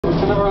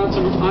never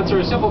answer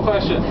a simple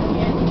question.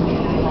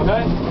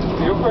 Okay?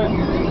 You're for it.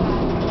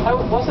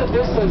 What's the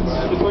distance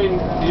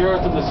between the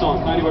Earth and the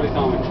Sun? Anybody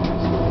tell me?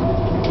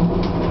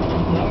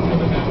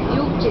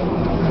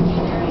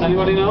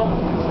 Anybody know?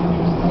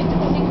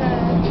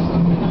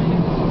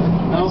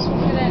 No?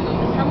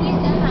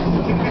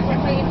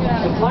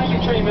 It's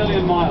 93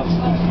 million miles.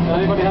 Does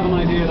anybody have an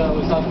idea that it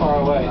was that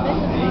far away?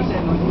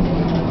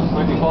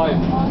 95.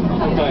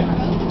 Okay.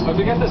 So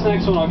if you get this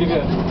next one, I'll give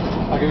you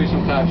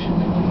some cash.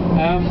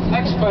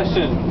 Next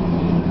question.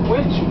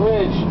 Which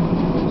bridge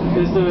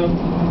is the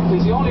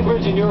only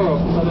bridge in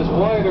Europe that is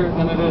wider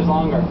than it is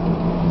longer?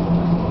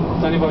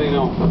 Does anybody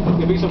know?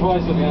 You'll be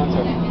surprised with the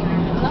answer.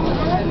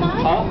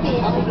 Huh?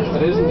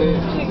 It is indeed.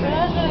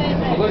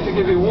 I'd like to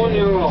give you €1.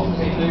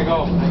 There you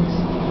go.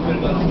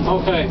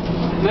 Okay.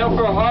 Now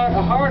for a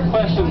hard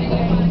question.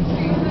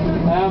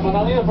 And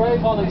I'll need a brave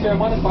volunteer. I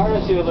might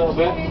embarrass you a little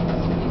bit.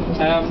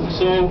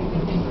 So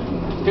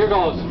here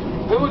goes.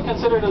 Who would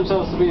consider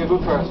themselves to be a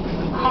good person?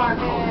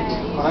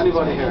 Or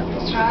anybody here?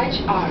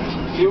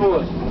 You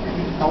would.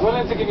 I'm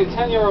willing to give you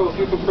 €10 if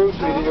you can prove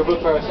to me that you're a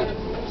good person.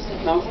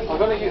 Now I'm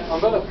going to use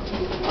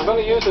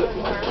it.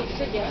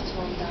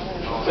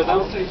 Sit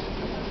down.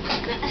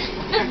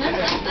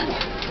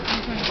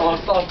 I'll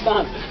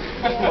stand.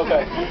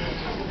 Okay.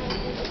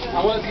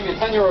 I'm willing to give you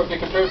 €10 if you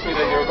can prove to me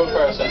that you're a good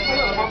person.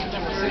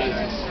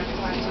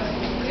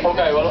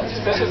 Okay. Well,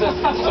 this is it.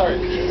 Sorry.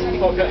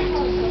 Okay.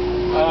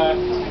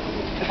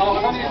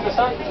 I'm going to use the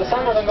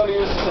standard I'm going to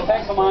use is the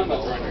Ten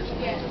Commandments. Do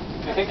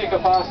you think you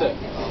could pass it?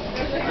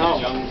 No.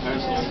 Do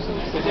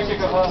you think you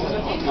could pass it?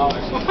 No.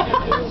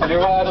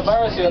 Well, I'd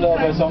embarrass you a little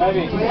bit, so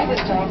maybe.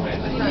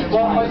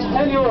 Well,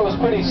 €10 is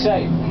pretty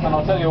safe, and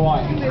I'll tell you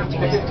why. If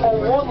you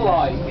told one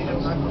lie,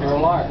 you're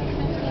a liar.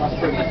 That's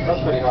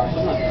pretty harsh,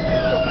 isn't it?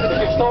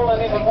 If you've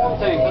stolen even one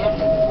thing,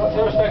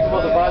 irrespective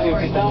of the value,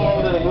 if you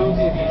downloaded a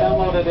movie, if you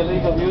downloaded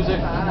illegal music,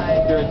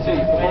 you're a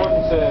thief,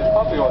 according to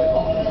copyright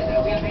law.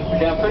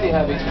 Again, pretty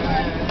heavy.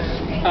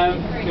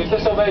 You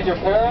disobeyed your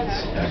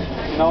parents,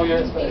 you know,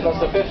 that's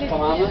the 5th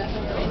commandment.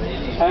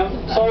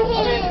 So,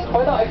 I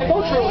mean, I could go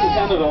through with the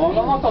 10 of them, I'm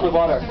not going to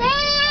bother.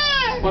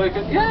 But I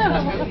could,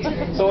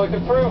 so I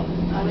could prove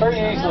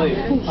very easily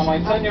that my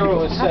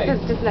 €10 is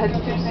safe,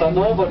 that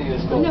nobody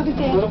is good. But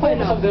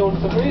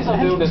the reason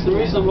I'm doing this, the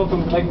reason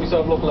I'm making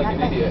myself look like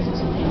an idiot,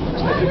 is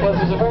because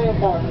there's a very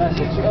important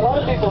message. A lot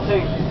of people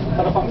think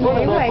that if I'm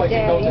good enough, I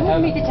can go to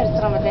heaven.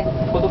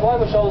 But the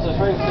Bible shows us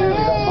very clearly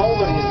that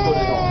nobody is good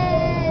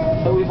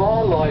enough. That we've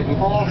all lied, we've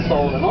all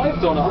stolen.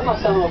 I've done it. I'm not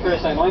standing up here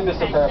saying I'm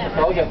Mr. Perfect,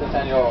 I'll get the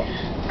 €10.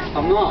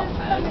 I'm not.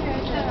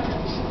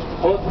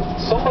 But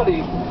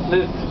somebody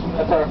lived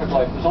a perfect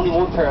life. There's only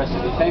one person.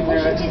 He came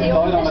here, he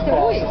died on the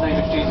cross. His name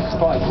is Jesus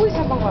Christ. He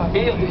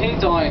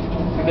died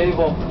and gave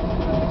up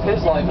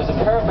his life as a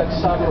perfect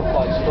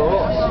sacrifice for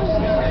us.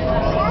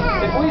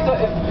 If we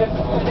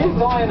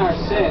die in our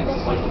sins,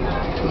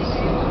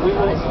 we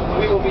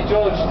will be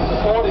judged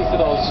according to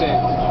those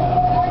sins.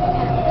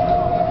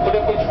 But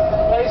if we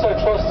place our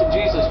trust in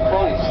Jesus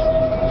Christ,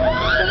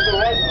 then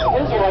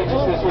His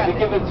righteousness will be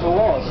given to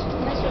us.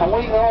 And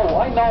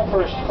I know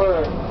for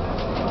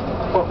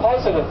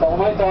positive that when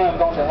I die I'm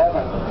going to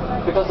heaven,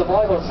 because the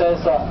Bible says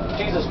that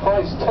Jesus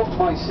Christ took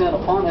my sin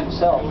upon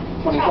Himself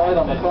when He died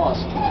on the cross.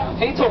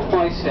 He took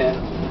my sin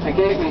and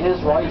gave me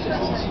His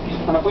righteousness.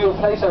 And if we will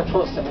place our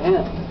trust in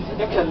Him,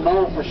 you can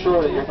know for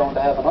sure that you're going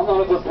to heaven. I'm not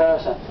a good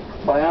person,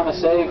 but I am a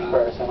saved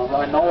person.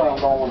 I know where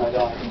I'm going when I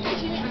die.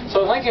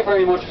 So thank you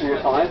very much for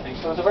your time. It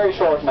was a very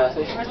short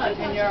message.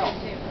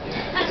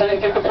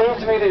 If you can prove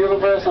to me that you're a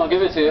good person, I'll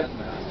give it to you.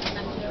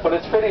 But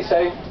it's pretty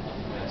safe.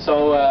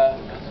 So,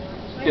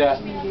 yeah,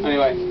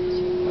 anyway,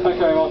 thank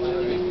you very much.